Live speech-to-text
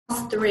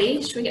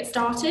3. Should we get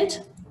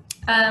started?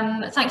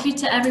 Thank you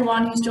to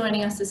everyone who's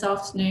joining us this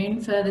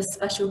afternoon for this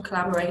special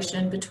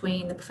collaboration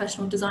between the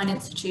Professional Design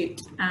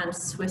Institute and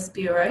Swiss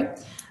Bureau.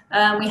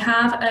 We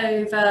have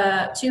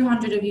over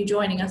 200 of you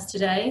joining us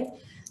today.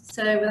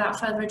 So without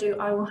further ado,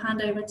 I will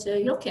hand over to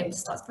Joakim to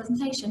start the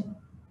presentation.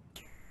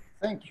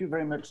 Thank you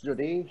very much,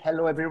 Jodie.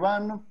 Hello,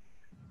 everyone.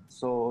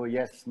 So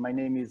yes, my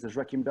name is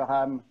Joakim de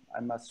Rham.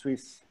 I'm a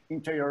Swiss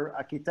interior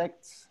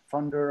architect,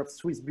 founder of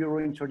Swiss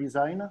Bureau Interior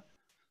Design.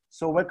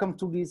 So welcome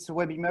to this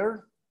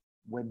webinar,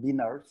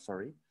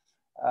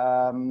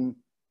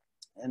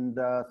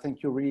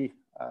 thank you really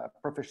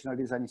Professional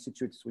Design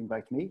Institute to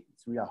invite me.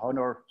 It's really an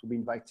honor to be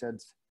invited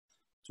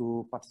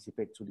to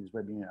participate to this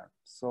webinar.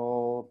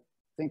 So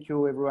thank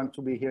you everyone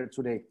to be here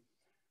today.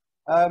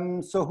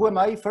 So who am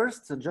I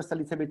first? Just a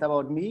little bit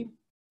about me.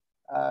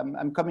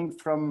 I'm coming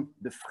from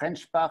the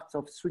French part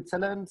of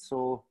Switzerland,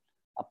 so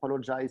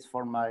apologize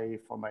for my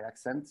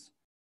accent.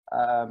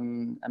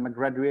 I'm a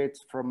graduate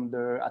from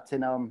the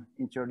Athenaeum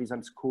Interior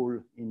Design School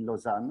in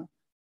Lausanne,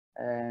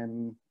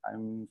 and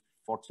I'm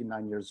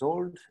 49 years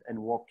old and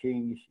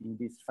working in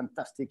this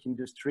fantastic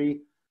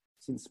industry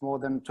since more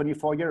than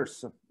 24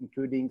 years,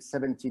 including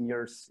 17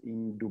 years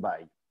in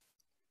Dubai.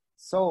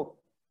 So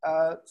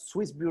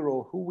Swiss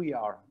Bureau, who we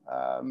are,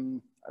 a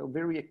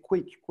very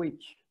quick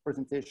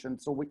presentation.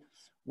 So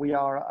we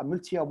are a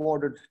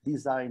multi-awarded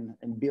design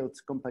and build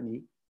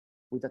company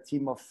with a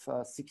team of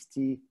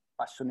 60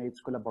 passionate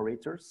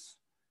collaborators.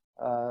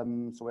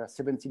 So we are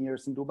 17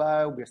 years in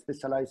Dubai. We are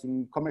specialized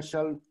in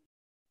commercial,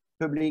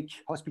 public,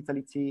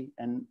 hospitality,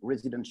 and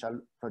residential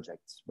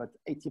projects. But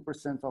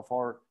 80% of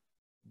our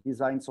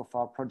designs of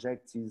our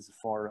projects is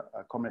for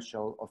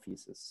commercial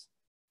offices.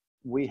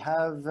 We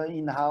have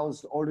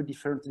in-house all the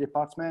different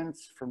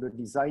departments, from the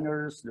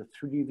designers, the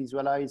 3D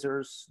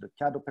visualizers, the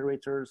CAD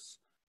operators,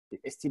 the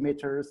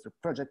estimators, the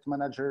project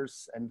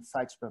managers, and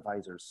site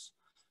supervisors.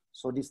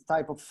 So this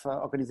type of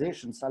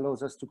organizations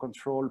allows us to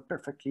control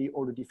perfectly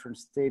all the different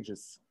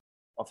stages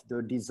of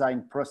the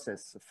design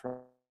process,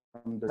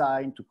 from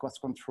design to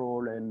cost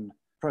control and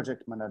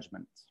project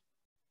management.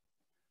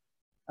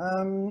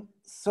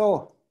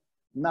 So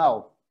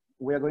now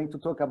we are going to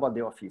talk about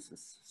the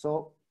offices.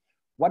 So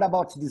what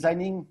about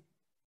designing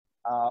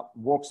a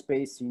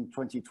workspace in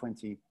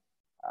 2020?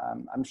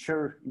 I'm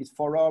sure in this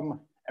forum,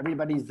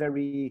 everybody is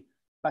very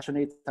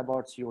passionate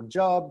about your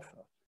job.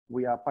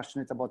 We are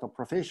passionate about our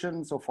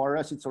profession. So for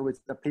us, it's always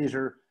a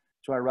pleasure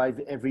to arrive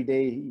every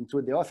day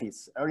into the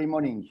office, early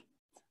morning,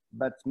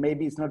 but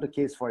maybe it's not the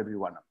case for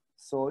everyone.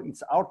 So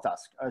it's our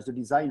task as a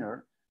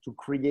designer to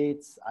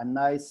create a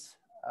nice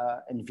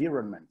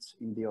environment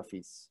in the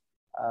office.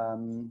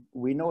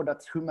 We know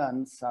that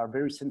humans are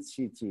very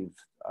sensitive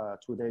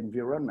to the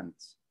environment.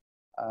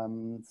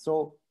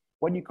 So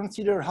when you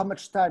consider how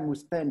much time we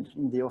spend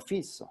in the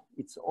office,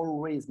 it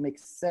always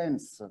makes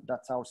sense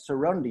that our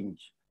surrounding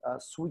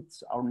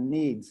suit our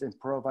needs and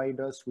provide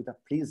us with a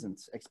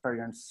pleasant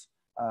experience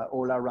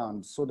all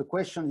around. So the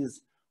question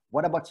is,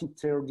 what about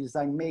interior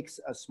design makes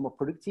us more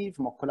productive,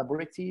 more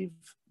collaborative,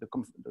 the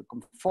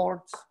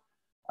comfort?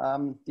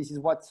 This is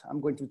what I'm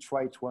going to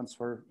try to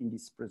answer in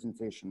this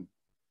presentation.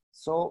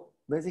 So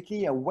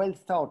basically, a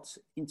well-thought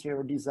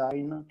interior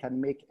design can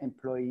make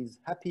employees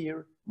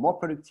happier, more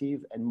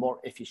productive, and more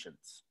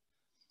efficient.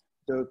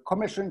 The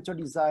commercial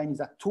interior design is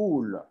a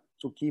tool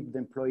to keep the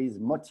employees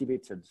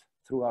motivated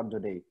throughout the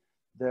day.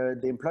 The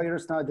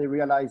employers now, they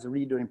realize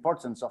really the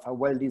importance of a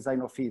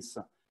well-designed office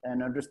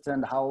and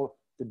understand how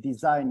the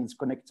design is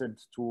connected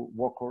to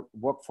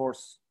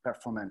workforce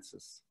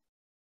performances.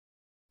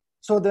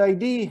 So the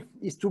idea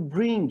is to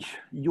bring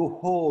your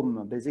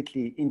home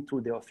basically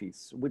into the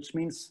office, which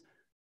means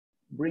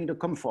bring the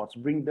comfort,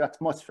 bring the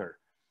atmosphere.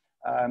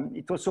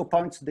 It also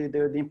points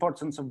the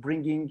importance of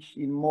bringing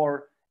in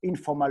more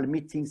informal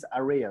meetings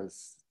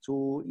areas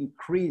to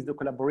increase the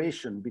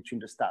collaboration between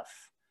the staff.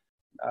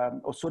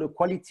 Also the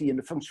quality and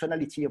the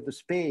functionality of the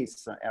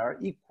space are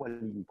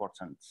equally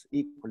important.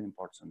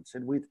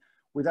 And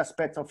with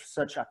aspects of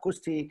such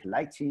acoustic,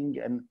 lighting,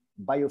 and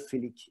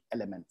biophilic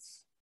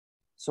elements.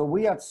 So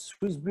we at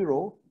Swiss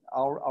Bureau,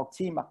 our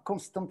team are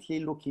constantly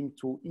looking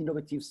to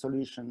innovative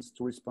solutions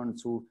to respond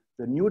to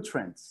the new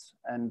trends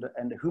and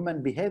the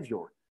human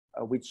behavior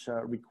which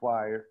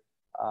require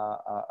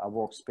a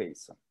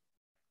workspace.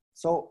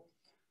 So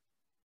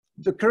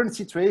the current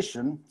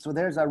situation, so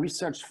there's a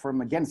research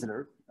from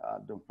Gensler,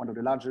 one of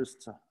the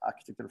largest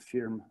architectural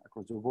firms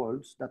across the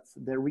world, that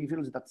they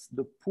reveals that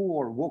the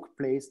poor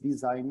workplace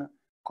design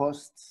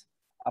costs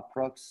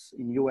approx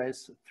in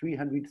US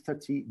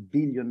 $330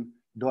 billion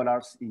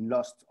in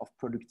loss of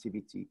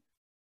productivity.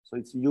 So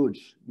it's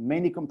huge.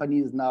 Many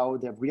companies now,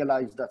 they've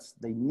realized that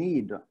they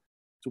need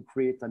to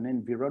create an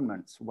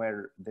environment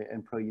where the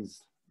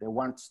employees, they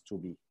want to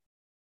be.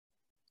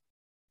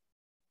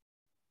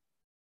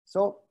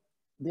 So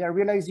they are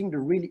realizing the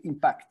real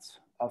impact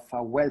of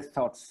a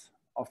well-thought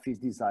office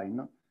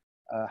design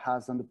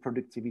has on the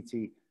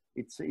productivity.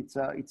 It's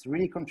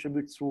really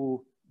contributes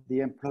to the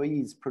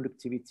employees'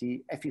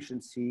 productivity,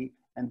 efficiency,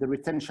 and the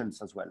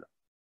retentions as well.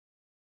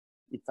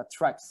 it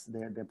attracts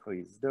the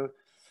employees.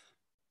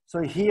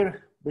 So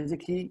here,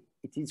 basically,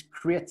 it is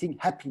creating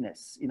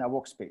happiness in our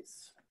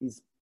workspace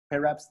is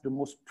perhaps the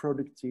most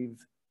productive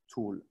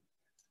tool.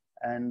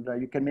 And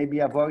you can maybe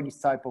avoid this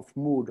type of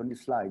mood on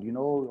this slide. You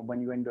know,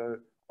 when you're in the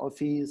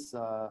office,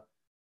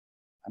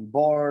 I'm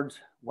bored,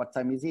 what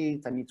time is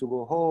it? I need to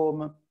go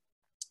home.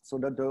 So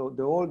that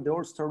the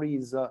whole story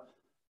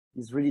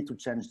is really to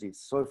change this.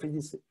 So if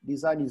this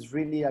design is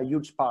really a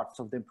huge part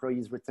of the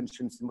employees'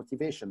 retention and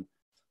motivation.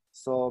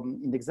 So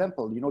in the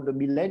example, you know, the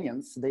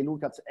millennials, they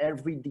look at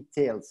every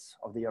details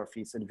of the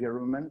office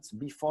environment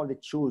before they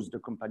choose the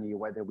company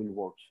where they will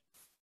work.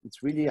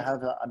 It's really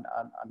have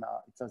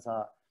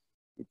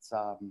it's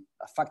a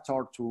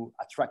factor to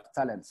attract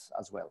talents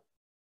as well.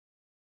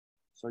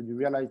 So you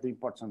realize the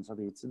importance of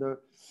it.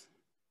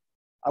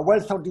 A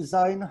well-thought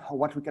design, or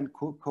what we can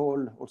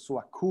call also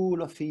a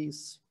cool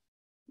office,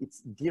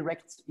 its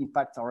direct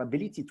impact our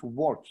ability to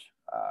work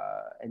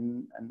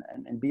and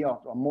be our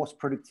most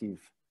productive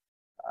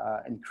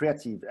and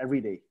creative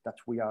every day that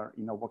we are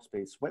in our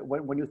workspace.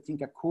 When you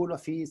think a cool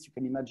office, you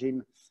can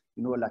imagine,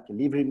 you know, like a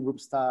living room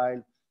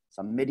style,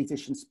 some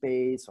meditation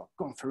space or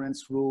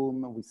conference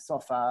room with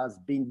sofas,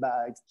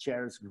 beanbags,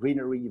 chairs,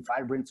 greenery,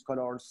 vibrant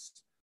colors,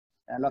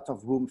 and a lot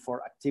of room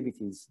for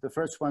activities. The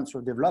first ones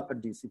who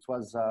developed this, it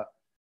was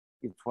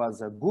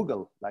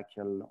Google, like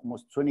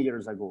almost 20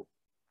 years ago.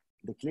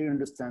 They clearly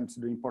understand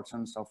the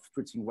importance of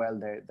treating well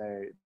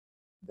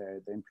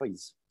the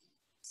employees.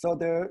 So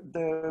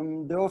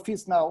the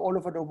office now all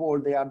over the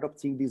world, they are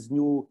adopting this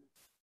new,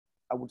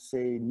 I would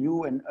say,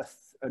 new and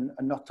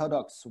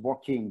unorthodox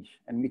working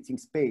and meeting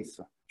space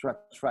to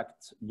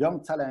attract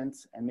young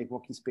talent and make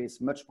working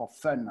space much more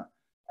fun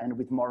and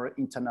with more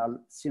internal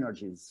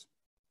synergies.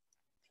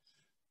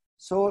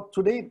 So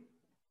today,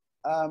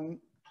 I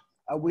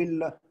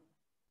will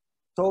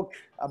talk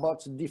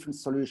about different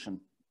solutions.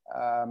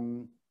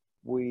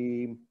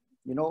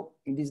 You know,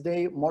 in this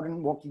day,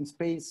 modern working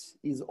space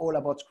is all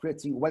about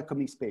creating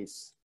welcoming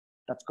space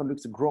that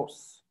conducts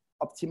growth,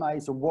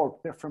 optimize the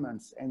work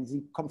performance, and is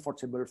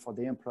comfortable for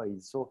the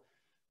employees. So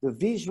the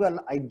visual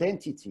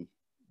identity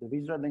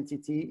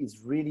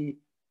is really,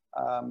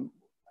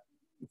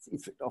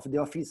 it's of the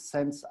office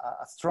sends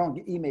a strong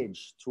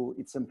image to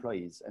its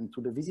employees and to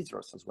the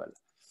visitors as well.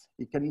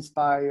 It can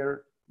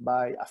inspire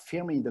by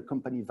affirming the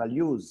company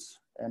values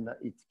and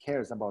it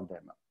cares about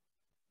them.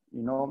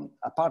 You know,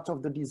 a part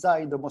of the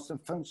design, the most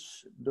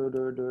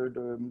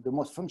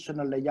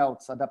functional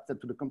layouts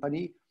adapted to the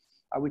company,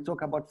 I will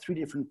talk about 3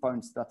 different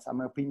points that, in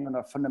my opinion,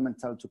 are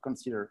fundamental to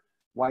consider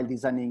while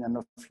designing an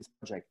office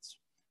project.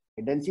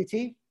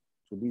 Identity,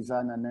 to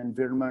design an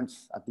environment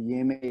at the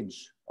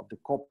image of the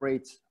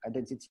corporate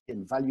identity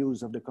and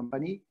values of the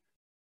company.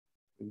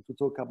 We need to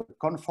talk about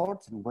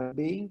comfort and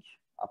well-being,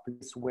 a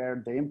place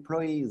where the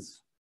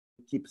employees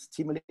keep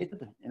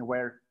stimulated and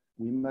where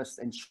we must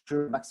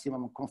ensure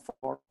maximum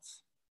comfort.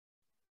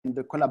 In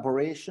the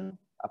collaboration,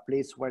 a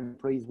place where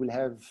employees will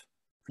have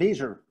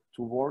pleasure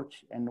to work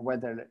and where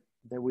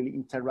they will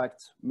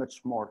interact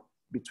much more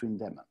between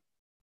them.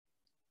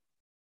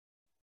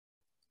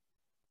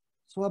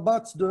 So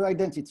about the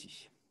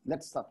identity,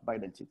 let's start by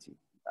identity.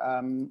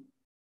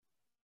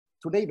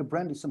 Today, the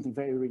brand is something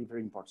very, really,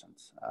 very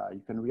important.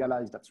 You can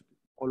realize that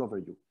all over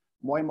you.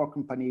 More and more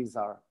companies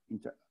are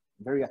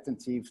very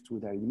attentive to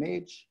their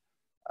image,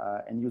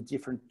 and use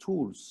different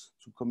tools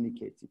to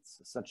communicate it,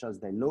 such as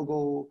the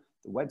logo,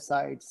 the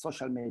website,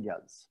 social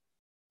medias.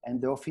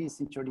 And the office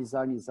interior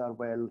design is a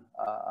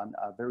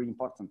very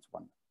important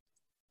one.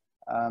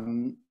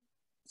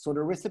 So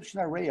the reception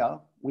area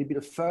will be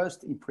the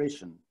first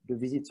impression the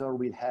visitor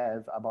will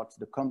have about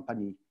the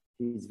company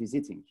he is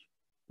visiting.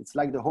 It's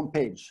like the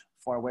homepage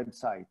for a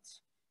website.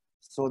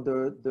 So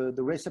the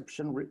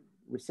reception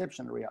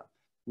area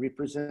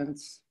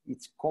represents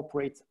its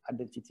corporate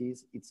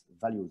identities, its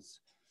values.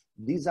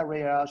 These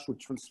areas should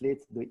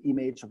translate the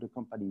image of the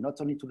company,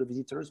 not only to the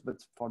visitors,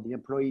 but for the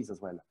employees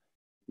as well.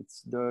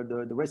 It's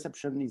the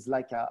reception is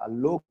like a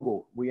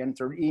logo we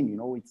enter in, you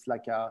know, it's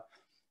like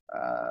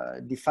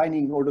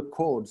defining all the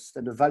codes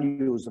and the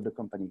values of the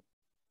company.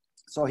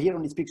 So here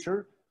on this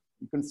picture,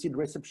 you can see the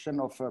reception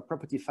of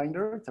Property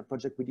Finder, it's a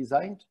project we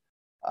designed.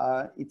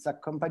 It's a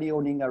company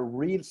owning a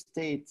real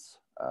estate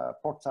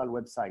portal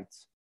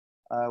website.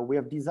 We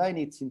have designed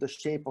it in the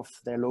shape of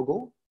their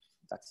logo.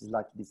 That is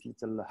like this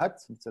little hut,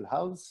 little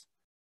house.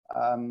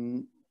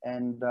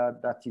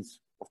 That is,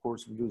 of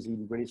course, used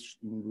in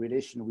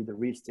relation with the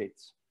real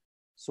estate.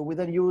 So we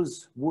then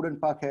use wooden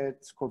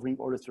packets covering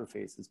all the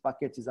surfaces.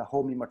 Packet is a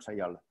homely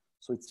material,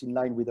 so it's in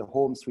line with the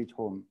home sweet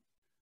home.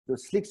 The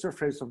sleek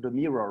surface of the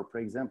mirror, for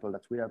example,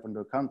 that we have on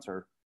the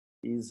counter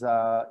it's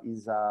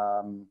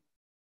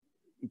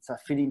a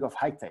feeling of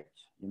high tech,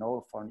 you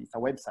know, it's a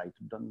website,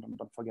 don't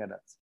forget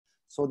that.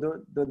 So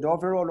the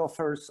overall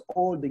offers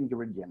all the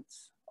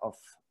ingredients of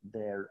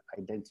their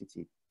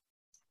identity.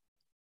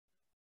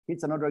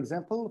 It's another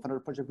example of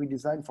another project we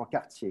designed for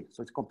Cartier.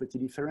 So it's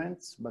completely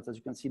different, but as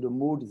you can see, the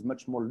mood is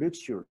much more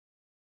luxurious.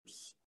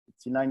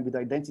 It's in line with the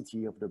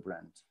identity of the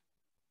brand.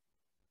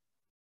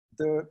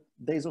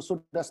 There's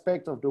also the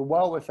aspect of the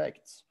wow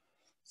effect.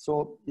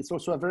 So it's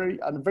also a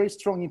very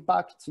strong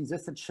impact is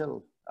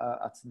essential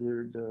at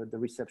the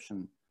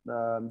reception.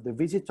 The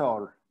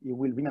visitor, you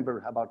will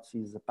remember about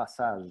his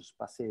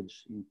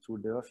passage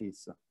into the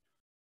office.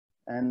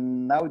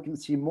 And now we can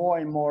see more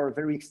and more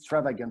very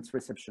extravagant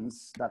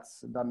receptions that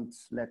don't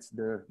let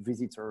the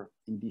visitor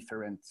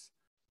indifferent.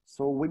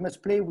 So we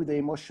must play with the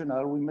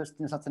emotional, we must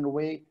in a certain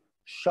way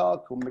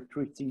shock or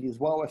creating this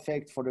wow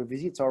effect for the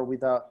visitor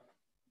with a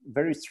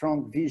very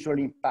strong visual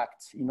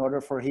impact in order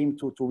for him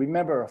to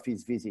remember of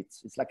his visit.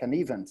 It's like an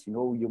event, you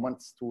know, you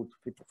want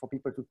for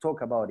people to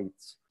talk about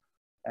it,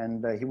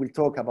 and he will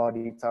talk about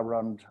it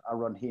around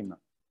him.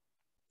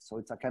 So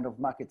it's a kind of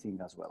marketing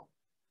as well.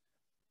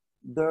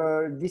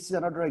 This is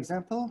another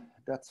example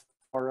that's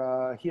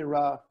for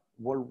Hira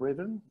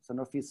Wall-Raven. It's an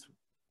office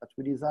that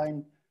we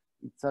designed.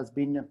 It has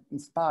been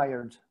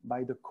inspired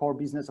by the core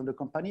business of the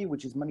company,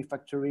 which is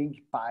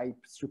manufacturing pipe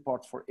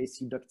support for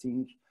AC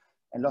ducting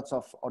and lots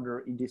of other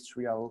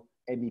industrial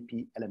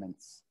MEP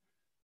elements.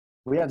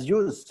 We have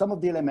used some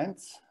of the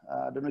elements.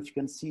 I don't know if you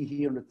can see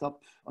here on the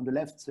top, on the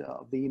left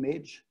of the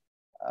image,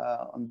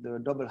 on the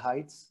double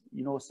heights,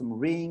 you know, some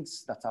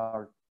rings that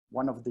are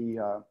one of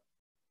the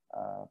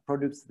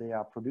products they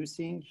are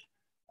producing.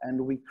 And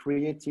we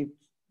created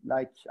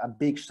like a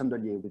big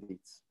chandelier with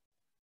it.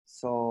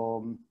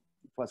 So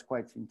it was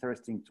quite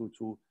interesting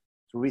to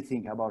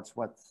rethink about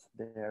what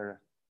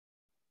they're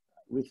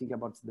rethink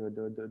about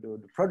the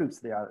products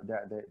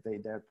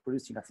they're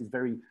producing. That is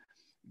very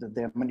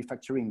they're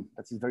manufacturing.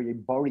 That is very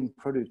boring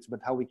product, but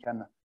how we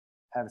can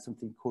have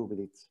something cool with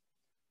it.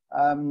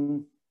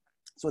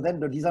 So then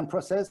the design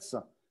process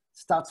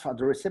starts at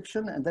the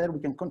reception, and then we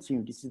can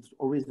continue. This is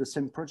always the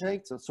same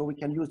project, so we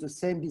can use the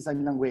same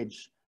design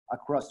language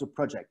across the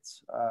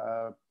project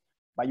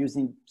by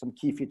using some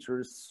key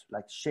features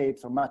like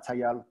shapes or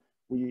material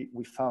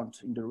we found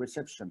in the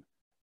reception.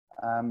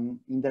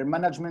 In their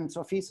management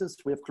offices,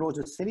 we have closed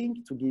the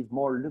ceiling to give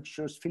more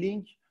luxurious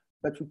feeling,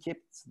 but we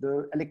kept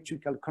the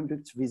electrical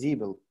conduct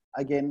visible,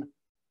 again,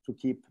 to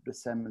keep the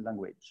same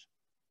language.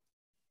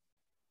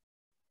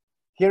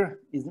 Here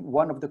is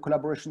one of the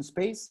collaboration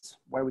space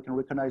where we can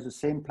recognize the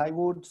same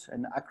plywood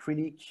and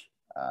acrylic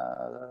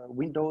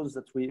windows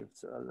that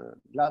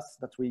glass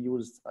that we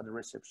used at the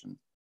reception.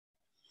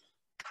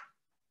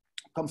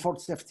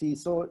 Comfort, safety,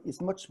 so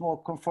it's much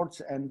more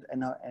comfort and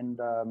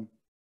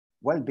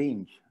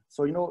well-being.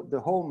 So, you know,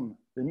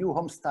 the new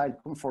home style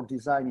comfort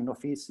design in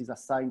office is a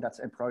sign that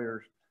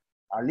employers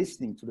are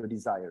listening to the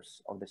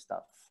desires of the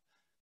staff.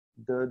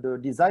 The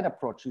design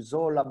approach is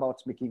all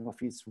about making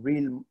office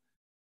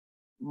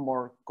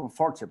more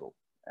comfortable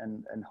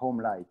and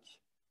home-like.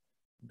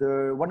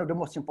 One of the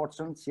most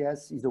important,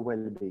 yes, is the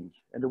well-being.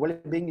 And the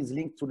well-being is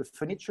linked to the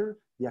furniture,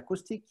 the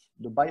acoustic,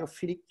 the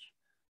biophilic,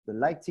 the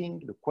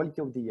lighting, the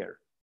quality of the air.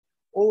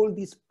 All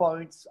these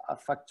points are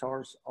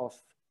factors of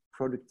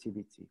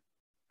productivity.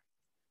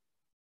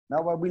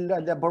 Now I will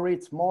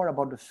elaborate more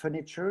about the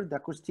furniture, the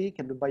acoustic,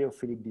 and the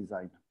biophilic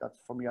design. That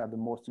for me are the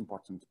most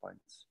important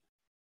points.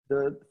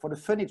 For the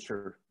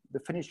furniture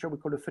we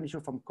call the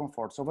furniture from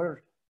comfort. So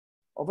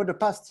over the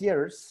past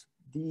years,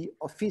 the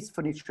office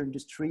furniture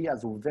industry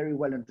has very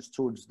well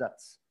understood that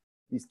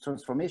this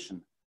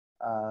transformation.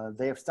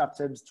 They have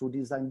started to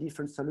design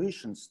different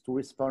solutions to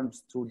respond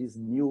to this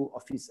new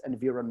office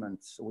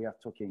environment we are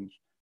talking.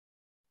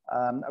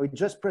 I will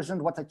just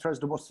present what I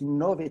trust the most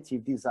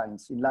innovative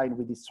designs in line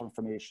with this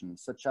transformation,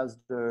 such as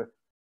the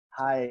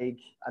high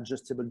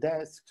adjustable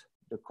desk,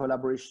 the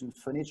collaboration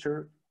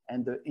furniture,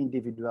 and the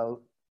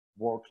individual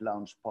work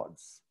lounge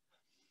pods.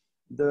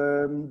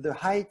 The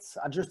height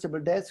adjustable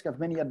desk have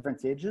many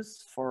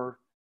advantages for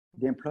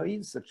the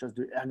employees, such as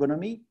the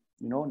ergonomy.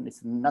 You know,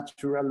 it's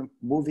natural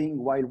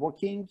moving while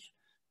working,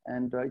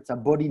 and it's a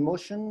body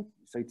motion,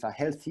 so it's a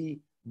healthy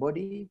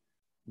body.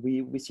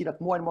 We see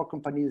that more and more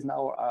companies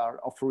now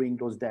are offering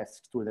those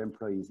desks to their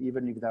employees,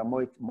 even if they're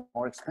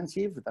more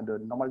expensive than the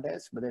normal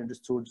desk, but they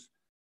understood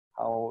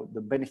how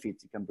the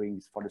benefit it can bring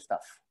for the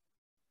staff.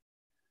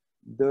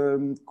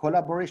 The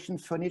collaboration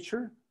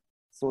furniture.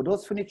 So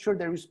those furniture,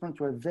 they respond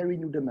to a very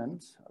new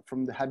demand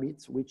from the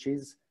habit, which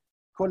is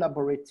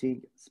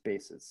collaborating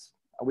spaces.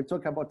 I will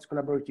talk about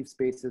collaborative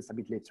spaces a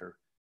bit later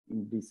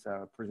in this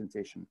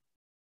presentation.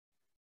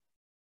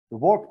 The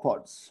work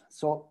pods.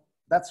 So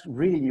that's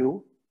really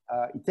new.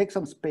 It takes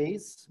some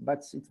space, but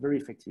it's very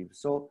effective.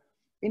 So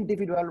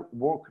individual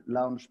work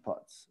lounge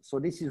pods. So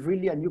this is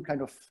really a new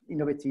kind of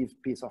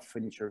innovative piece of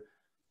furniture.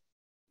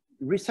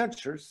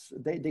 Researchers,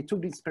 they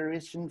took the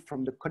inspiration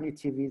from the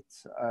cognitive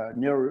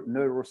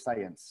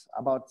neuroscience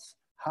about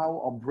how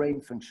our brain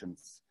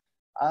functions.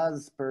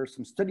 As per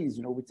some studies,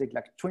 you know, we take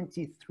like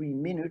 23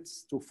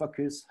 minutes to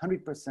focus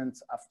 100%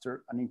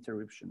 after an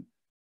interruption.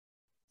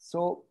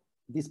 So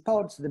these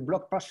pods, they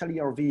block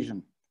partially our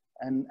vision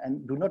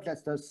and do not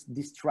let us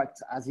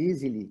distract as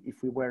easily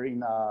if we were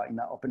in an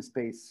open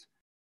space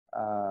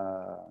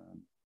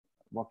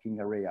working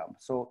area.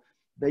 So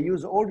they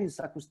use all this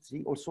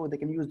acoustic, also they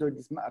can use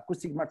this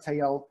acoustic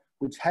material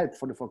which help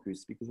for the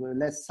focus because we're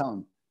less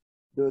sound.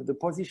 the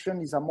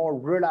position is a more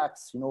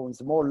relaxed,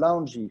 it's more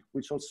loungy,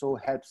 which also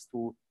helps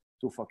to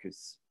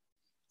focus.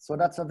 So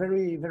that's a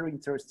very, very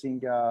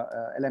interesting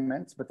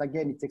element, but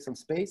again, it takes some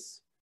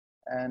space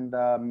and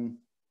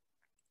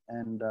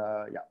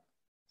yeah.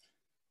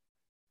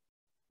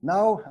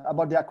 Now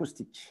about the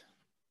acoustic.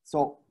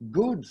 So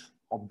good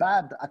or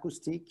bad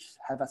acoustic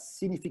have a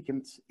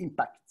significant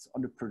impact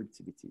on the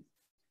productivity,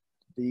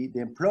 the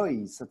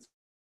employees'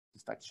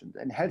 satisfaction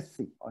and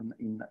healthy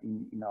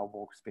in our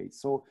workspace.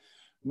 So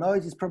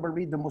noise is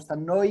probably the most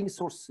annoying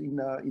source in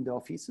the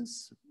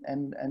offices,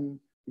 and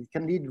it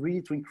can lead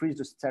really to increase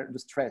the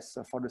stress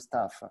for the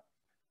staff.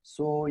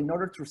 So in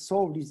order to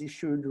solve this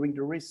issue during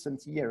the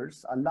recent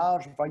years, a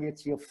large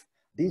variety of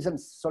design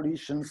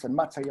solutions and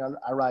material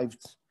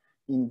arrived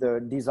in the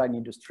design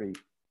industry.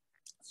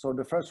 So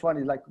the first one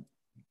is like,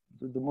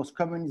 the most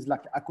common is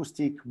like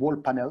acoustic wall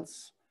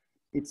panels.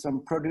 It's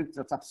some product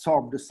that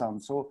absorb the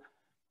sound. So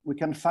we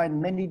can find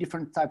many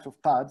different types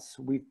of pads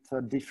with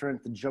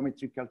different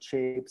geometrical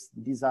shapes,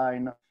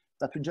 design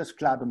that we just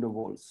clad on the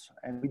walls.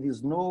 And with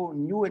these no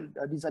new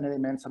design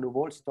elements on the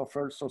walls, it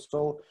offers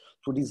also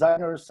to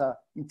designers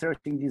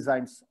interesting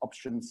designs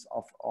options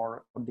of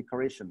our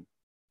decoration.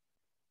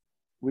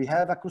 We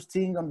have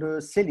acoustic on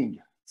the ceiling,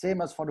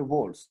 same as for the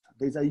walls.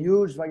 There's a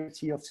huge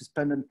variety of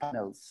suspended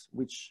panels,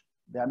 which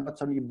they are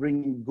not only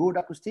bringing good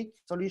acoustic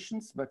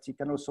solutions, but it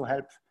can also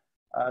help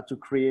to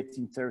create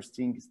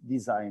interesting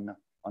design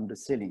on the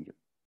ceiling.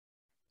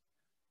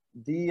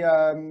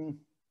 The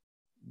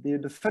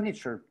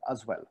furniture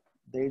as well.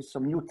 There's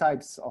some new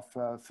types of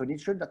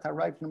furniture that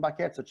arrived in the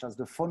market, such as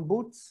the phone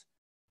booths,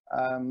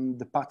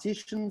 the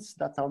partitions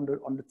that are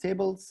on the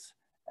tables,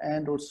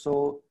 and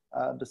also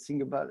the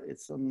thing about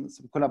it's some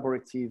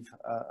collaborative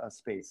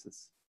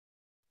spaces.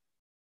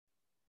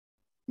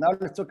 Now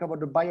let's talk about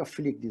the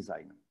biophilic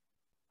design.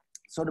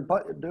 So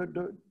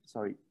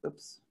sorry,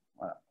 oops.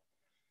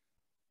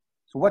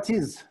 So what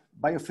is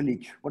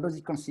biophilic? What does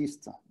it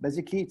consist?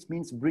 Basically, it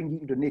means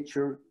bringing the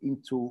nature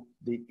into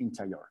the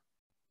interior.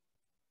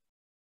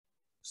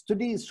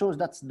 Studies show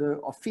that the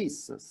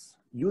offices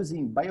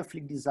using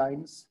biophilic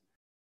designs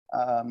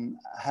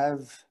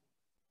have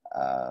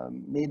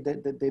made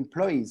the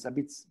employees a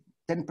bit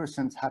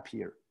 10%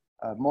 happier,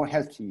 more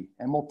healthy,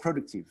 and more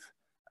productive.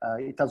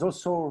 It has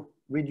also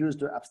reduced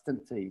the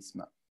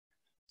absenteeism.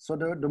 So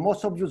the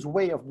most obvious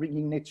way of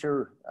bringing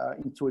nature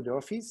into the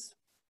office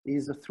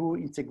is through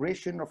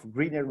integration of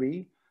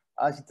greenery,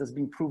 as it has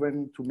been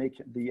proven to make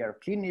the air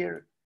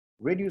cleaner,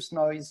 reduce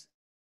noise,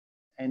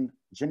 and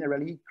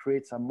generally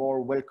creates a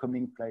more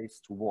welcoming place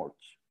to work.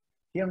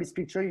 Here in this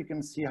picture, you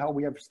can see how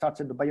we have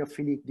started the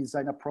biophilic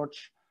design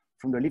approach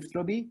from the lift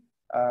lobby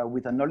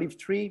with an olive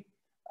tree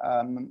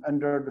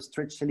under the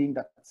stretch ceiling,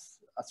 that's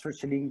a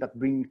stretch ceiling that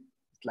brings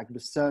like the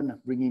sun,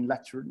 bringing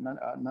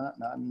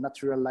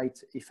natural light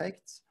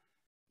effects.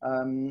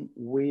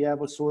 We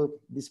have also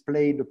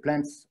displayed the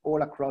plants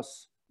all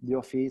across the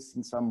office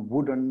in some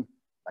wooden,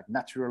 like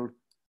natural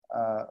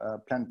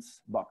plant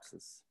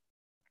boxes.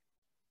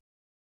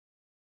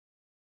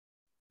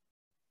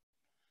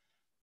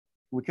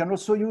 We can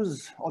also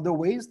use other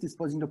ways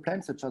disposing the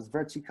plants, such as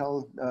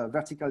vertical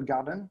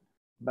garden,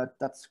 but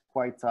that's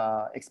quite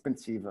an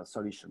expensive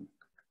solution.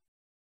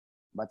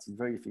 But it's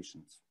very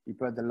efficient.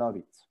 People, they love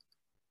it.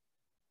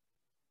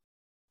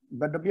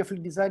 But the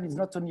biophilic design is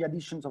not only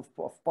additions of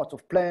pot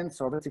of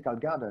plants or vertical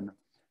garden.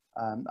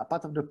 A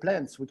part of the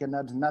plants, we can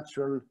add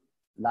natural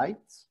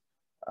light,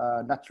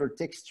 natural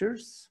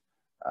textures,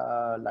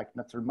 like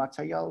natural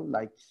material,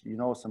 like,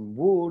 some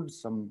wood,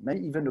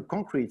 maybe even the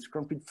concrete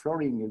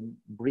flooring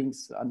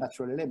brings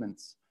natural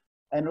elements.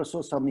 And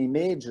also some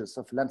images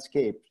of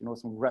landscape,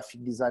 some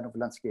graphic design of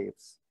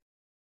landscapes.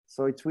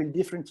 So it will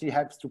definitely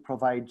help to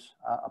provide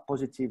a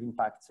positive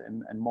impact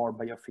and more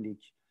biophilic.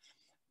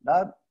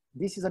 Now,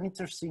 this is an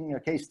interesting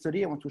case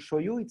study I want to show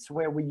you. It's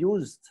where we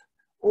used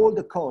all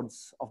the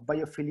codes of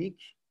biophilic,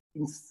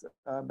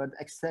 but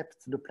except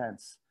the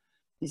plants.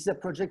 This is a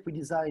project we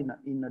designed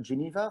in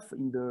Geneva.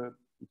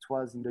 It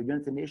was in the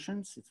United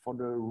Nations. It's for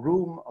the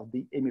room of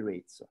the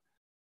Emirates.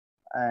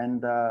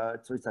 And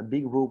so it's a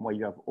big room where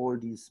you have all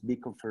these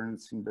big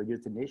conferences in the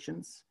United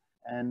Nations.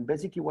 And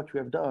basically what we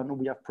have done,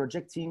 we are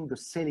projecting the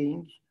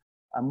ceiling,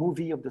 a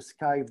movie of the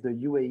sky of the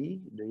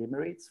UAE, the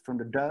Emirates, from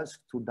the dusk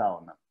to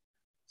dawn.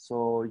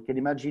 So you can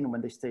imagine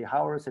when they stay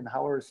hours and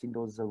hours in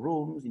those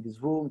rooms, in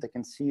this room, they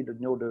can see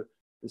the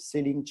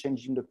ceiling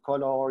changing the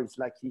color. It's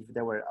like if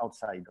they were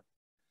outside.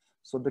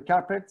 So the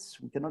carpets,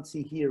 we cannot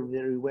see here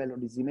very well on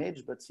this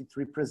image, but it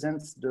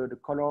represents the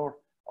color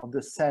of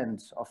the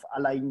sand of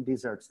Alain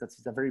deserts. That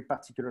is a very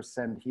particular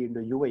sand here in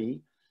the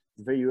UAE.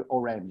 It's very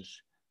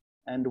orange.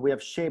 And we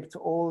have shaped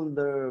all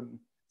the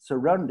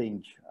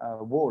surrounding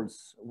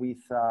walls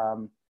with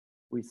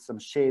some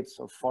shapes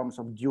of forms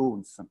of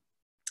dunes.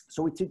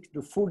 So we took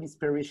the full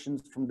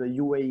inspirations from the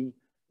UAE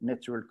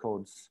natural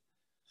codes.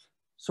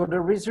 So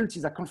the result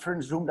is a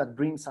conference room that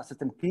brings a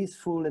certain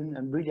peaceful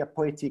and really a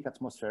poetic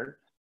atmosphere.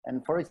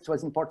 And for it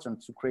was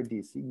important to create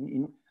this.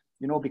 In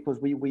you know, because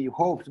we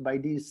hoped by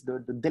this,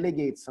 the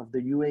delegates of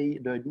the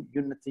UA, the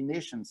United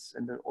Nations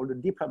and all the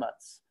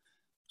diplomats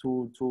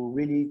to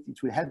really,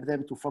 it will help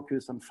them to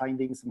focus on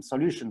finding some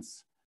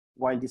solutions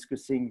while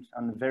discussing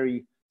on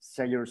very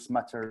serious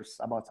matters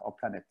about our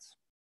planet.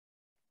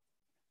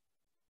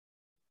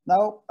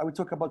 Now, I will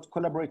talk about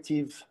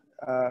collaborative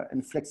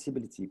and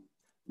flexibility.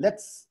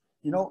 Let's,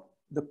 you know,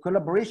 the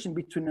collaboration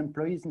between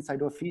employees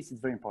inside office is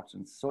very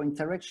important. So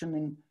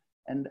interaction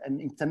and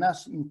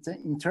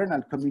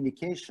internal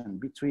communication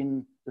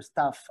between the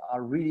staff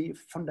are really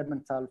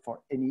fundamental for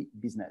any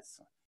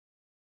business.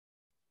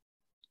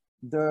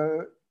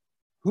 The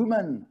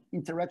human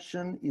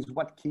interaction is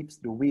what keeps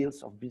the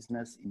wheels of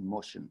business in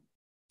motion.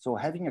 So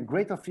having a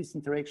great office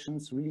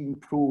interactions really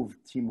improve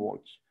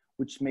teamwork,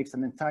 which makes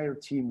an entire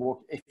team work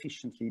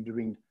efficiently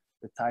during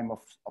the time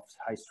of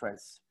high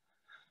stress.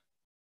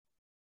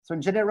 So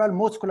in general,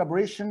 most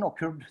collaboration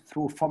occurred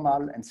through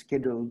formal and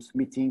scheduled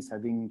meetings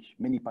having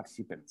many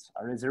participants.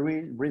 As a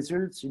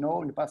result, you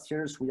know, in the past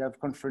years, we have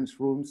conference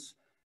rooms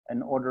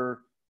and other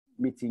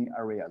meeting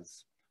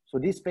areas. So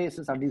these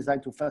spaces are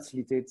designed to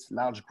facilitate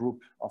large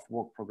group of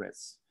work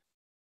progress.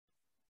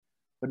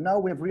 But now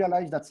we have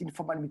realized that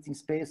informal meeting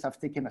space have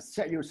taken a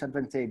serious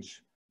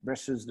advantage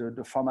versus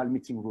the formal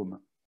meeting room.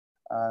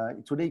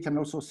 Today it can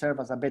also serve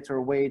as a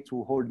better way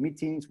to hold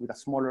meetings with a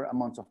smaller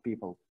amount of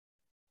people.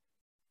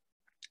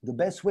 The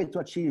best way to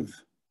achieve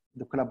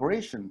the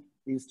collaboration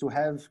is to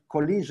have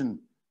collision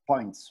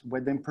points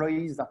where the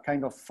employees are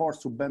kind of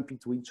forced to bump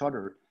into each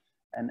other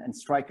and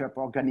strike up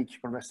organic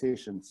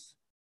conversations.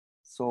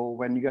 So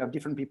when you have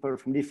different people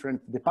from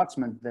different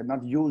departments, they're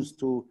not used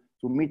to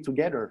meet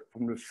together,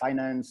 from the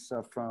finance,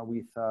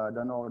 with, I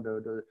don't know,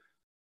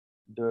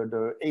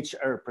 the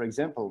HR, for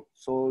example.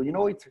 So, you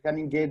know, it can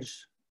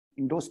engage,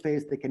 in those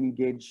spaces, they can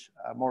engage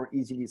more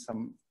easily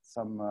some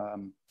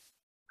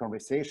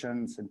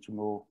conversations and to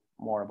know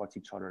more about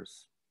each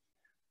other's.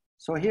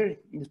 So here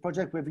in this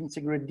project, we've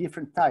integrated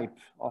different type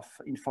of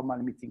informal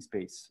meeting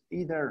space,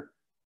 either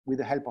with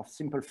the help of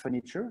simple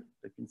furniture,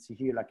 you can see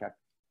here like a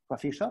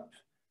coffee shop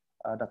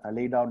that are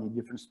laid down in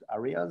different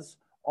areas,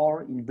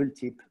 or in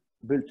built-in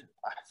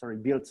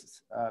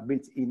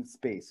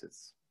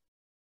spaces.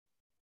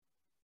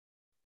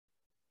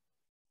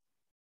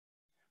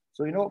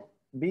 So, you know,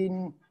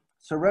 being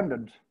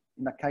surrounded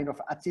in a kind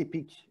of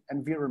atypical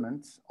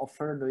environment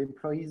offer the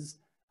employees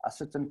a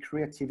certain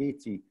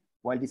creativity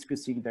while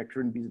discussing their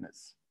current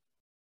business.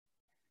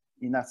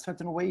 In a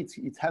certain way,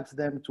 it helps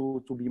them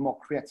to be more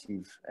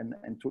creative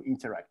and to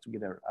interact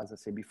together, as I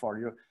said before.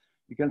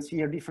 You can see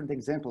here different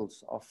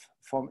examples of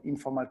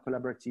informal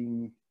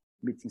collaborating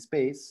meeting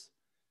space.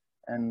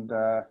 And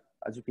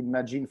as you can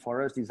imagine,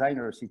 for us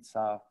designers,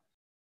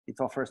 it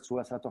offers to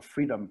us a lot of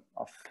freedom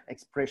of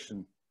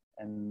expression,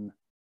 and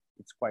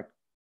it's quite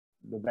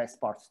the best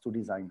part to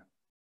design.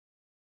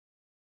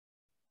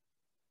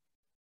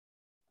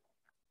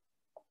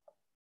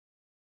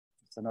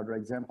 It's another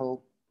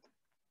example.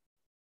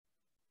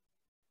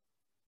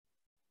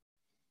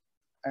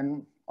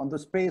 And on the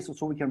space,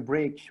 also we can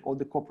break all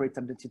the corporate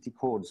identity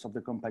codes of the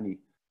company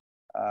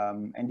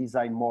and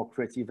design more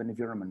creative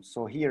environments.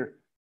 So here,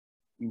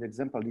 in the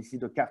example, this is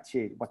the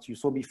quartier, what you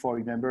saw before.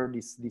 Remember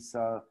this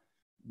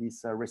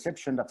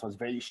reception that was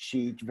very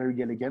chic,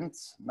 very elegant.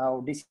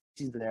 Now this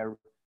is their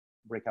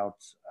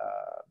breakout,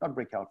 not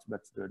breakout,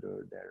 but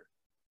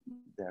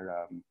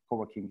their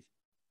co-working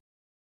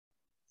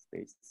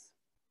space.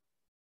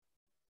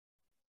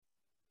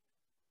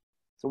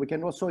 So we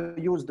can also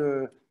use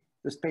the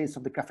space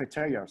of the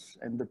cafeterias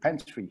and the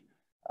pantry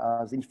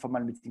as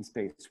informal meeting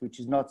space,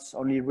 which is not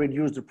only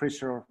reduce the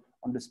pressure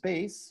on the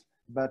space,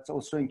 but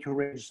also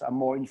encourage a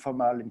more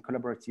informal and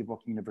collaborative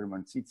working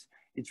environment.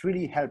 It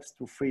really helps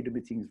to free the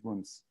meeting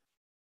rooms.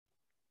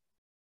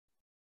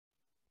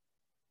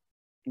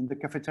 In the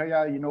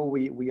cafeteria, you know,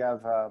 we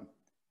have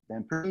the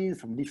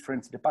employees from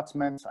different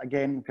departments,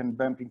 again, can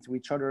bump into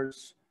each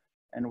other's,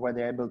 and where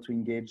they're able to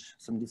engage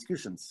some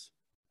discussions,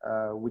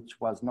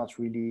 which was not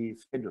really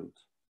scheduled.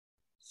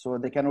 So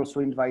they can also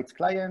invite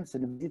clients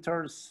and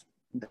visitors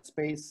in that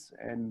space,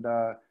 and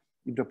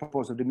if the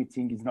purpose of the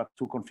meeting is not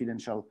too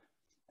confidential.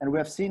 And we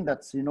have seen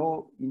that, you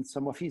know, in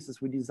some offices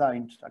we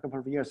designed a couple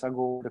of years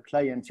ago, the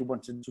client, you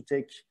wanted to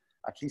take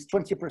at least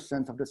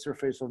 20% of the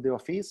surface of the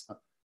office.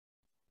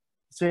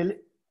 So,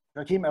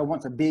 Joakim, I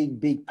want a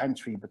big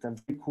pantry, but a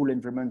very cool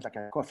environment, like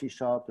a coffee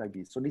shop, like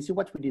this. So this is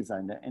what we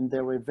designed, and they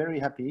were very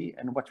happy.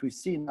 And what we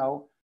see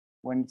now,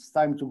 when it's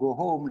time to go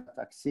home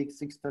at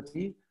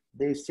 6:30,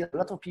 there's still a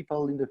lot of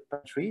people in the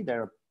pantry.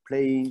 They're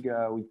playing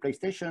with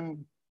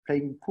PlayStation,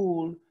 playing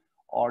pool,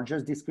 or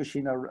just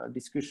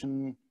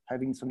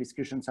having some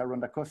discussions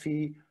around a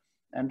coffee.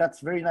 And that's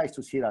very nice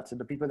to see that. So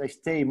the people, they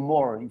stay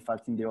more, in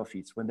fact, in the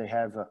office when they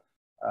have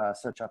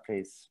such a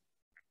place.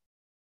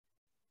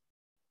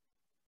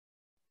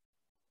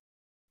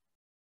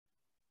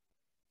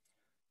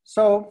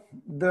 So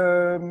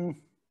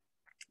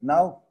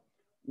now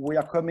we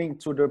are coming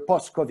to the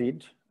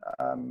post-COVID,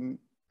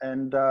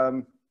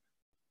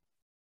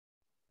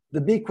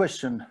 the big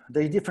question,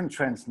 there are different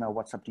trends now,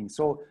 what's happening.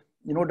 So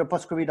you know, the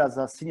post-COVID has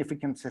a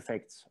significant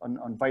effect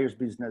on various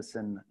business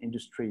and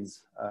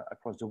industries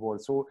across the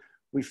world. So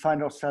we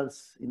find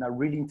ourselves in a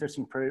really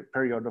interesting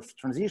period of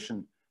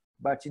transition,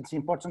 but it's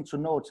important to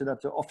note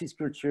that the office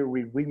culture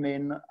will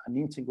remain an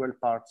integral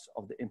part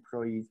of the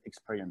employee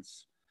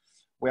experience.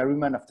 We are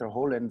human after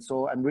all, and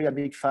so I'm really a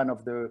big fan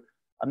of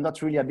I'm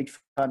not really a big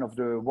fan of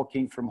the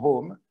working from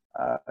home,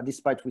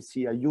 despite we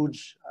see a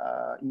huge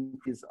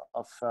increase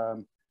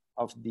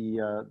of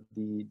the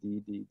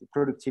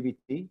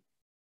productivity.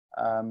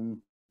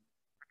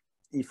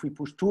 If we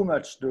push too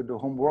much the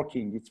home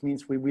working, it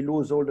means we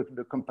lose all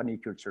the company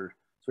culture.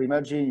 So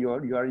imagine you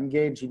are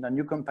engaged in a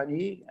new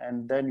company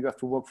and then you have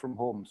to work from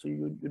home. So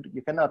you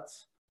cannot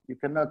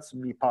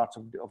be part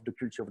of the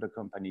culture of the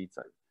company.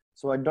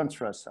 So I don't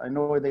trust. I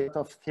know there are a lot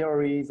of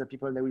theories that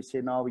people, they will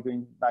say, now we're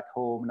going back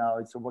home, now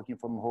it's working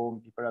from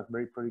home, people are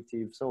very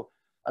productive. So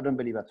I don't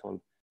believe at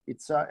all.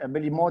 It's I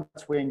believe more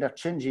that we're in that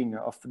changing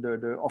of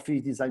the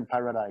office design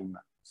paradigm.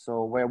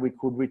 So where we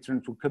could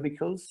return to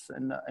cubicles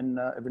and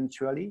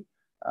eventually,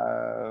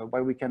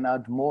 where we can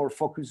add more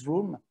focus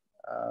room,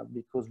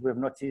 because we have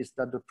noticed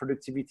that the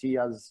productivity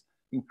has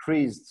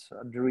increased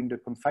during the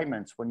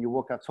confinement. When you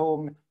work at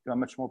home, you are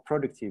much more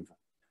productive.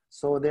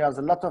 So there's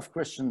a lot of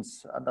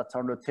questions that are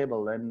on the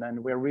table,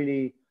 and we're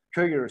really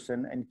curious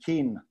and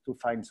keen to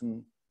find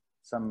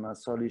some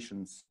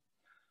solutions.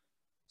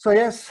 So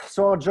yes,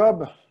 so our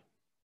job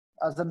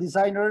as the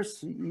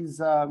designers is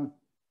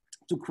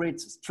to create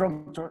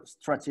strong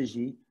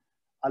strategy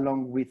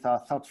along with a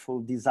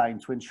thoughtful design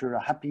to ensure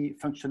a happy,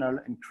 functional,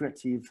 and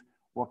creative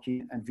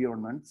working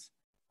environment.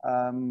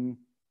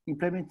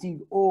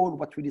 Implementing all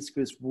what we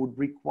discussed would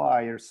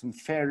require some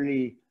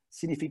fairly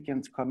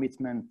significant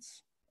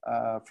commitments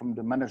from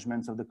the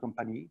management of the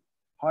company.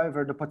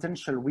 However, the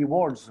potential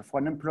rewards for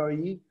an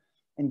employee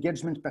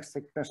engagement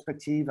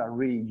perspective are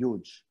really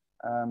huge.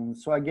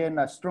 So again,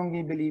 I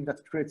strongly believe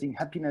that creating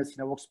happiness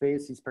in a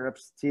workspace is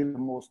perhaps still the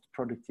most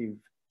productive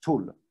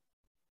tool.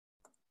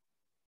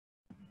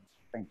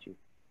 Thank you.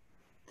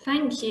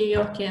 Thank you,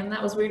 Joakim.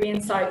 That was really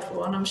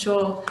insightful, and I'm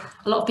sure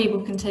a lot of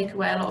people can take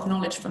away a lot of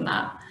knowledge from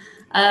that.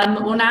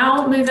 We'll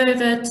now move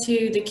over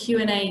to the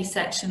Q&A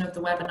section of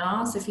the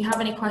webinar. So if you have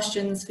any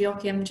questions for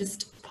Joakim,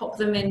 just pop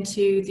them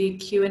into the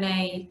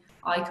Q&A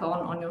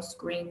icon on your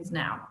screens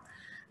now.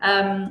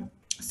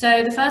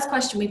 So the first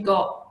question we've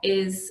got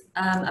is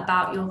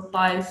about your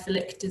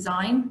biophilic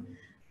design.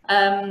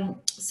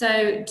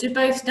 So do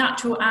both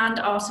natural and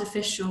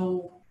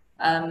artificial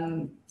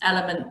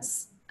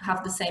elements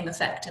have the same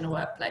effect in a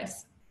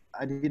workplace?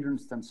 I didn't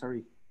understand,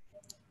 sorry.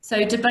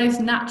 So do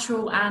both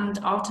natural and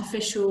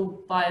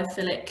artificial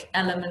biophilic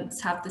elements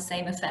have the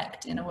same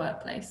effect in a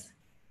workplace?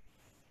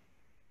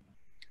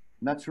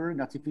 Natural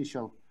and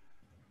artificial.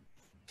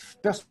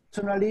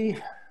 Personally,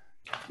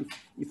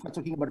 if we're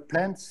talking about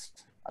plants,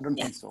 I don't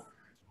think so.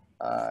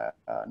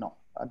 No,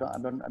 I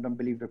don't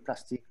believe the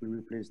plastic will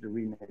replace the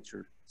real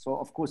nature. So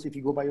of course, if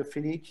you go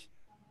biophilic,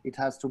 it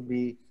has to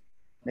be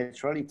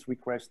natural. It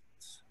requires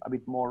a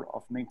bit more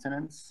of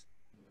maintenance,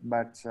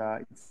 but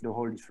it's the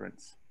whole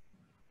difference.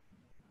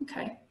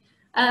 Okay.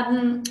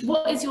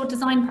 What is your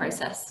design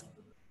process?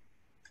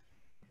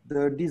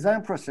 The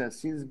design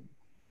process is,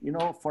 you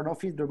know, for an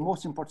office, the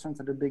most important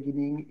at the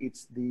beginning,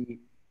 it's the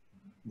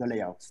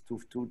layout,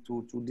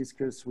 to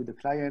discuss with the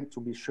client, to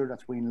be sure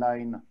that we're in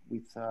line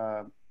with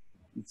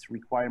its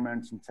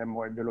requirements in terms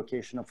of the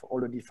location of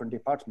all the different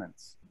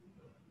departments.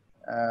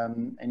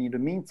 And in the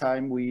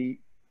meantime, we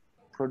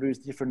produce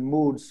different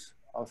moods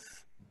of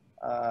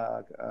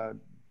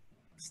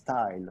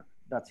style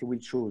that he will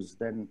choose.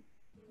 Then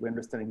we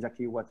understand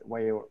exactly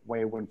where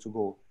you want to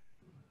go.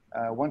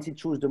 Once you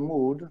choose the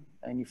mood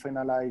and you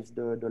finalize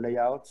the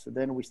layout,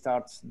 then we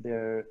start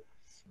the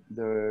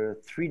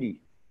 3D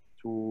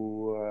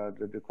to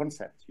the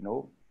concept, you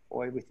know,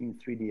 or everything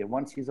 3D. And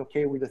once he's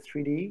okay with the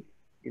 3D,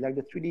 you like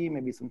the 3D,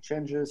 maybe some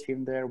changes here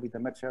and there with the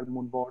material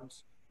mood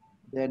boards,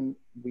 then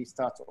we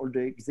start all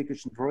the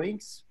execution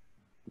drawings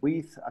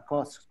with a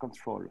cost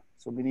control.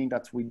 So meaning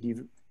that we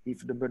give,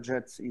 if the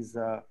budget is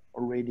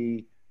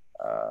already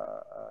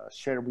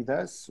shared with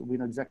us, we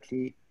know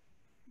exactly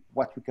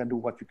what we can do,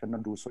 what we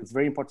cannot do. So it's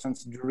very important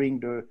during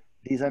the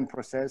design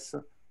process,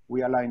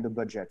 we align the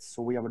budgets.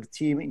 So we have a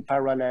team in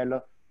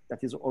parallel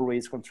that is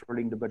always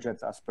controlling the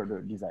budget as per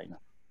the design.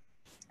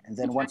 And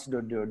then once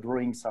the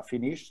drawings are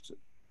finished,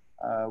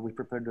 we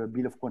prepare the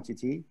bill of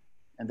quantity,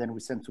 and then we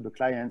send to the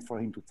client for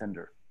him to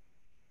tender.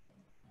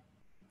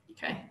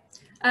 Okay.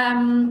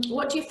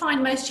 What do you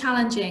find most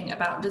challenging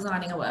about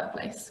designing a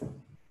workplace?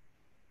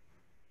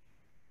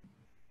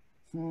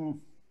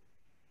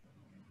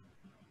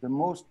 The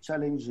most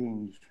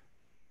challenging,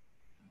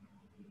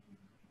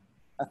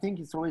 I think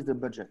it's always the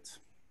budget,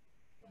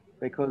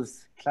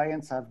 because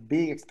clients have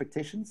big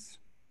expectations.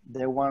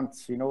 They want,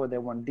 you know, they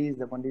want this,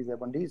 they want this, they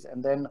want this,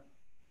 and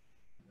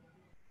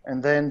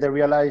then they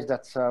realize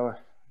that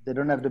they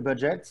don't have the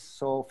budget.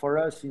 So for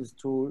us, it's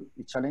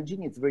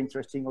challenging. It's very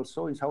interesting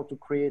also, is how to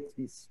create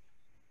this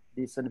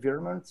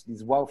environment,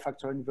 this wow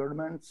factor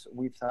environment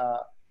with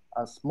a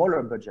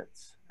smaller budget.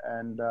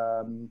 And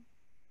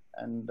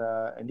And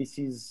this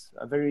is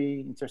a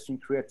very interesting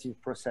creative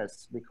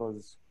process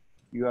because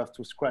you have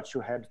to scratch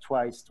your head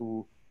twice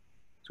to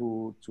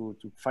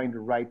find the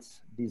right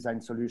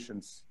design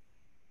solutions.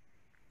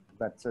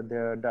 But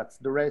that's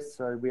the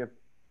rest. We have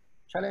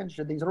challenge.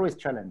 There's always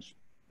challenge,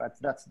 but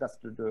that's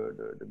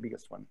the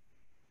biggest one.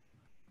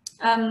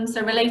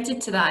 So related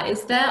to that,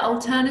 is there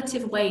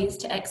alternative ways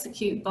to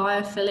execute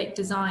biophilic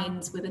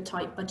designs with a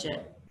tight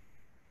budget?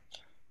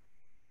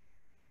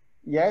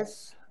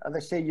 Yes, as I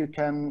say, you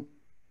can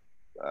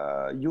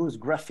use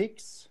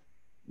graphics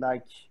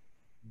like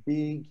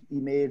big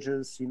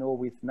images, you know,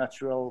 with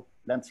natural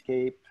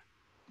landscape.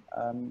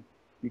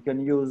 You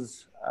can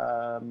use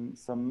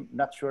some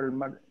natural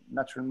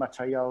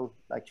material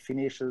like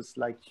finishes,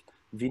 like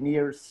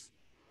veneers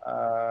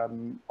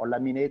or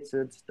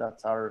laminated that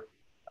are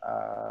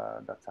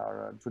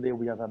today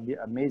we have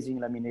amazing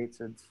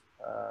laminated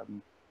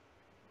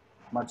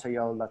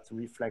material that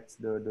reflects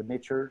the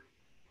nature.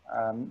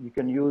 You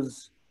can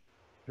use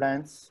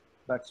plants,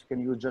 but you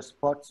can use just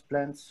pot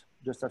plants,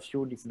 just a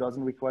few. This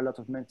doesn't require a lot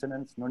of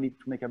maintenance. No need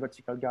to make a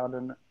vertical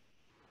garden.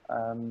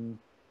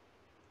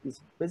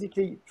 It's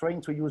basically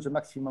trying to use the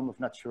maximum of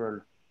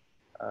natural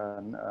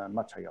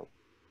material.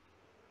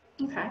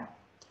 Okay.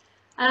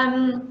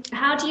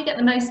 How do you get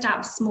the most out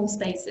of small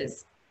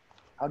spaces?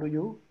 How do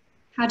you?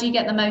 How do you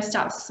get the most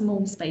out of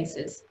small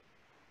spaces?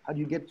 How do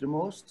you get the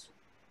most?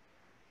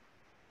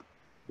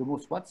 The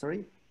most what,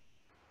 sorry?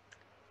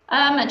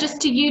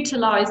 Just to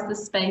utilize the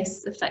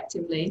space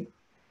effectively.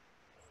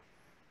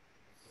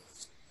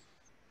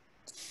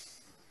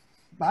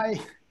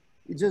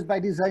 Just by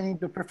designing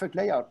the perfect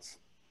layout.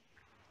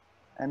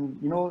 And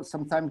you know,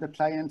 sometimes the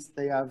clients,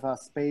 they have a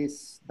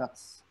space that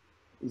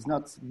is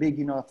not big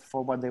enough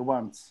for what they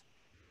want.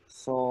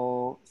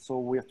 So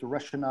we have to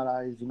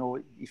rationalize, you know,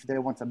 if they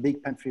want a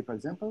big pantry, for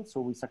example, so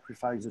we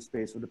sacrifice the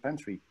space of the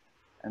pantry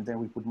and then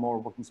we put more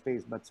working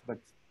space, but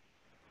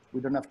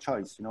we don't have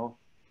choice, you know.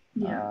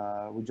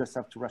 Yeah. We just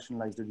have to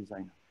rationalize the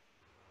design.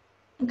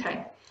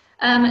 Okay.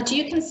 Do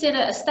you consider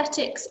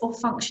aesthetics or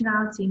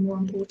functionality more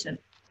important?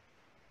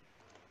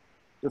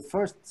 The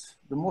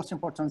most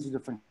important is the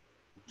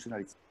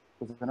functionality.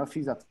 Because an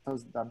office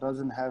that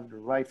doesn't have the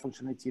right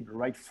functionality, the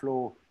right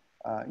flow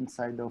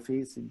inside the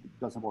office, it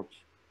doesn't work.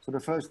 So the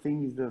first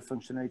thing is the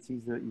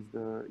functionality,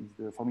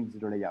 for me, is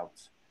the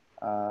layout.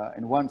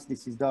 And once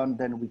this is done,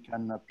 then we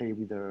can play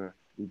with the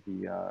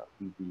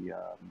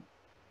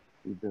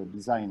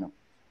design.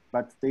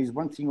 But there is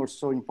one thing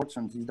also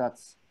important, is that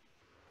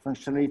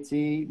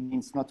functionality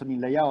means not only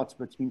layout,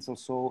 but means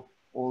also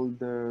all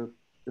the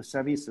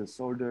services,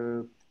 all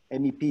the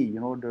MEP, you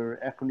know, the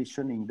air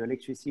conditioning, the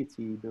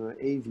electricity, the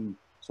AV.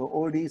 So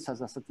all this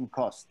has a certain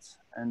cost.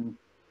 And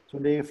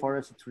today for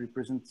us, it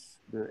represents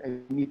the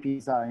MEP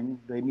design,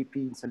 the MEP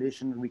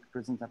installation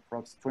represents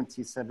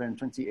approximately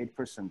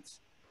 28%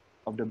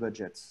 of the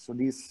budget. So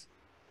this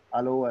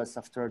allows us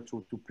after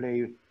to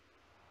play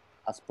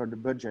as per the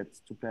budget,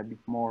 to play a bit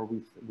more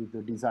with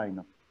the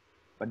design.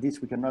 But this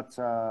we cannot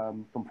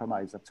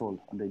compromise at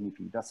all on the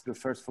MEP. That's the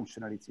first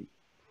functionality.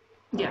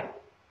 Yeah.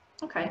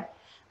 Okay.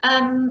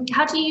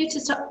 How do you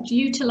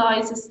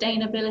utilize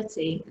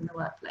sustainability in the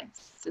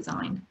workplace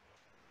design?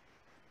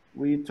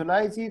 We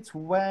utilize it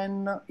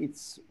when it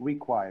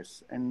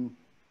requires, and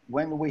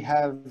when we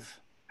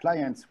have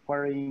clients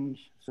requiring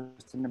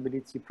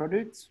sustainability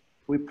products,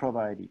 we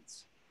provide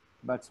it.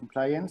 But some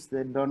clients,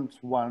 they don't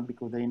want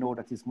because they know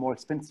that it's more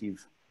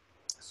expensive.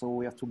 So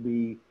we have to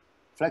be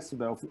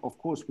flexible. Of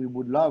course, we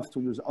would love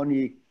to use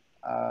only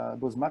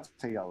those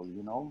materials,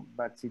 you know,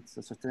 but it's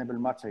a sustainable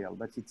material,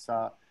 but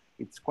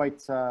it's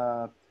quite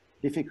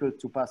difficult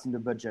to pass in the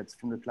budgets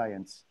from the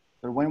clients.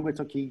 But when we're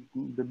talking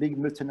the big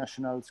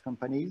multinationals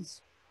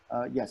companies,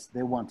 yes,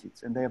 they want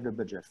it and they have the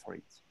budget for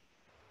it.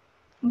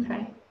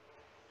 Okay.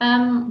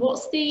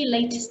 What's the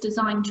latest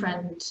design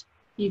trend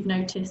you've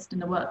noticed in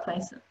the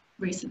workplace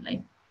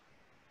recently?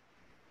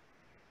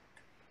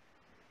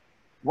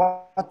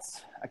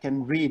 What I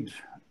can read,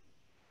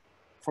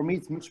 for me,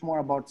 it's much more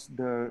about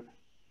the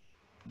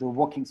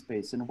working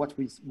space and what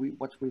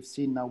we've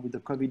seen now with the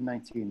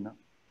COVID-19.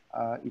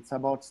 It's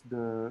about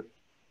the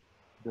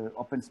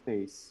open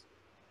space.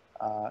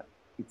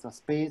 It's a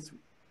space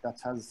that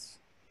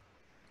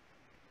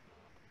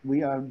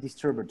we are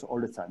disturbed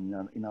all the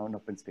time in our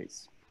open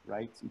space,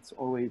 right? It's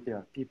always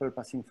there, people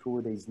passing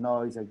through, there's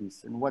noise like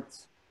this. And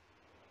what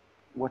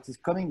is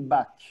coming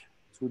back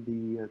to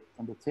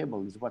on the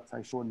table is what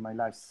I showed in my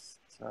last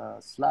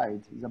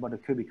slide, is about the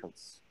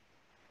cubicles,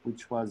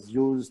 which was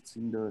used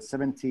in the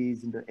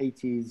 70s, in the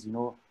 80s, you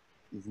know.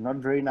 It's not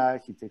very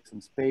nice, it takes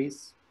some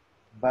space,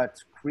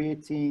 but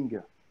creating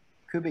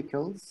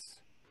cubicles,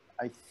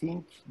 I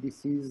think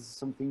this is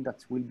something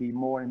that will be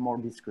more and more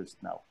discussed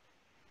now.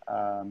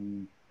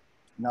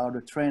 Now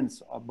the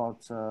trends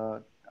about,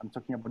 I'm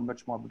talking about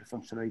much more about the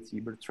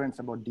functionality, but trends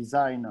about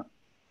design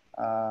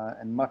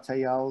and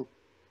material,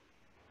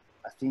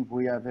 I think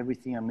we have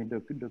everything. I mean,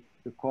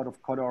 the code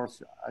of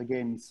colors,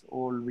 again, is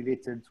all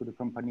related to the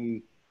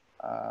company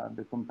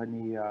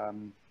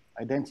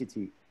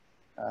identity.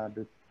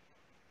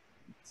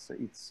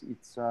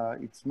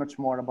 It's much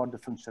more about the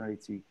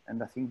functionality,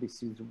 and I think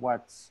this is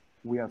what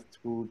we have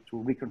to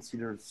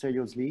reconsider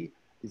seriously,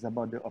 is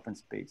about the open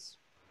space.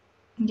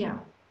 Yeah.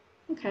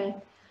 Okay.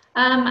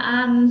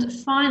 And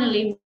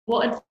finally,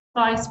 what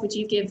advice would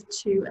you give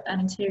to an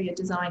interior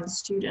design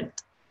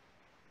student?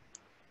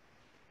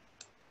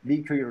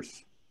 Be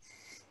curious.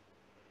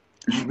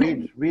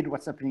 Read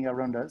what's happening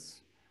around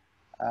us.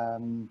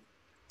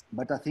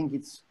 But I think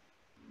it's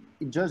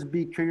just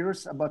be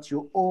curious about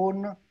your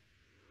own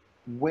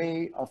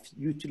way of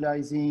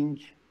utilizing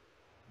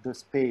the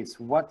space,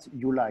 what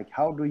you like,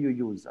 how do you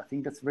use. I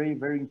think that's very,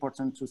 very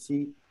important to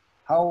see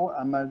how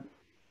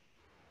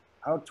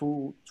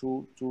to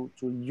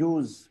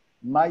use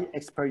my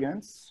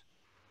experience,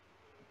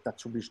 that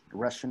should be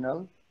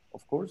rational,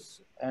 of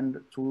course,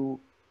 and to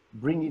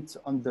bring it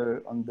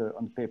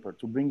on paper,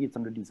 to bring it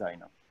on the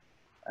designer.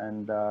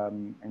 And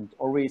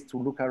always to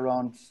look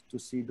around to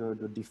see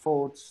the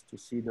defaults, to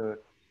see the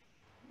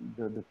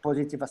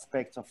positive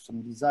aspects of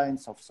some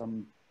designs, of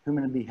some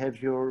human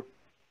behavior,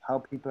 how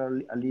people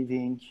are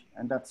living,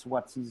 and that's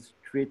what is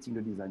creating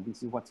the design.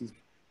 This is what is,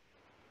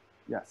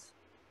 yes,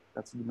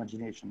 that's the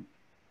imagination.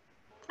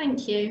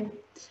 Thank you.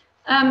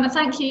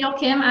 Thank you,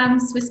 Joakim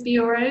and Swiss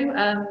Bureau,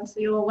 for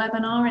your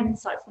webinar and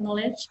insightful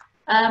knowledge.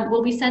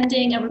 We'll be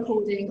sending a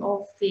recording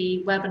of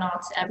the webinar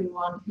to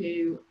everyone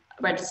who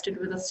registered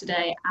with us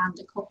today, and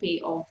a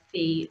copy of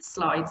the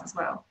slides as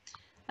well.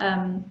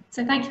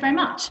 So thank you very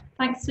much.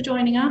 Thanks for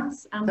joining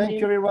us. And thank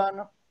you,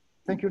 everyone.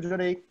 Thank you,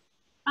 Julie.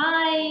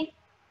 Bye.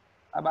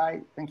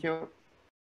 Bye-bye. Thank you.